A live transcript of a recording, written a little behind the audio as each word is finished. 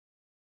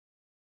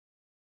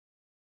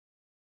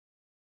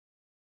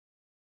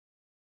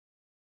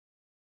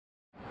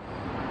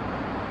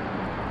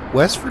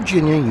West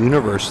Virginia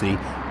University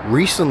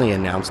recently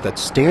announced that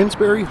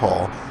Stansbury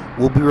Hall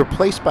will be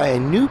replaced by a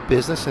new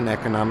business and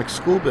economics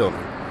school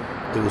building.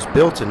 It was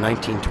built in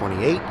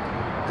 1928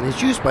 and is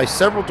used by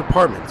several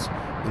departments,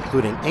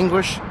 including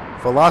English,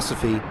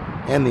 philosophy,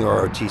 and the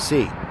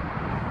ROTC.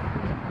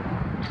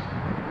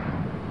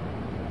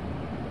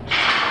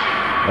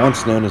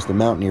 Once known as the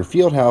Mountaineer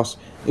Fieldhouse,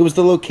 it was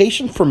the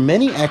location for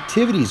many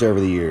activities over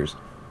the years.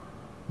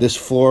 This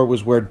floor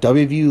was where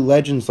WVU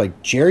legends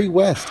like Jerry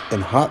West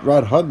and Hot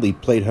Rod Hundley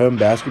played home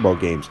basketball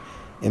games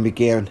and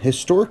began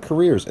historic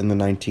careers in the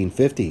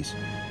 1950s.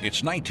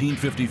 It's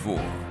 1954,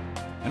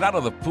 and out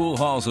of the pool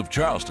halls of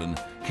Charleston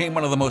came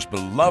one of the most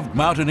beloved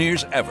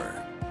Mountaineers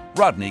ever,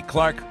 Rodney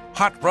Clark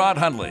Hot Rod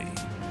Hundley.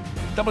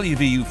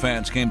 WVU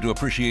fans came to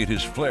appreciate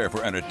his flair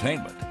for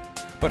entertainment,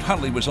 but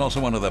Hundley was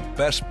also one of the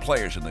best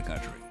players in the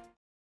country.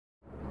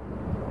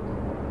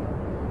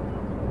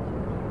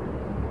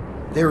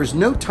 There is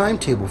no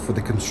timetable for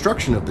the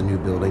construction of the new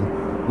building,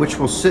 which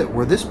will sit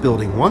where this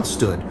building once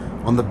stood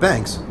on the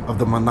banks of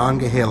the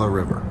Monongahela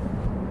River.